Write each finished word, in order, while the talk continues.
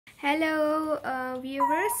Hello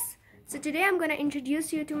viewers. So today I'm gonna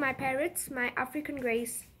introduce you to my parrots, my African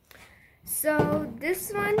greys. So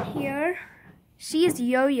this one here, she is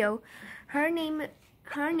Yo-Yo. Her name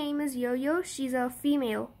is Yo-Yo. She's a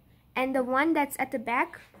female. And the one that's at the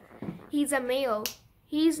back, he's a male.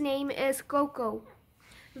 His name is Coco.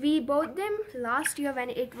 We bought them last year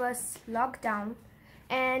when it was locked down,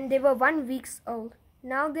 and they were 1 week old.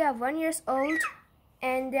 Now they are 1 year old,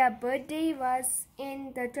 and their birthday was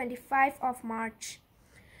in the 25th of March.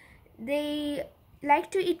 They like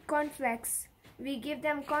to eat cornflakes. We give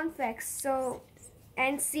them cornflakes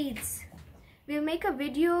and seeds. We'll make a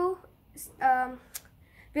video.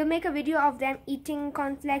 Of them eating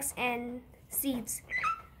cornflakes and seeds.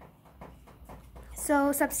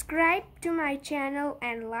 So subscribe to my channel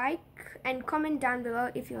and like and comment down below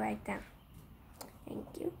if you like them. Thank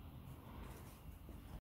you.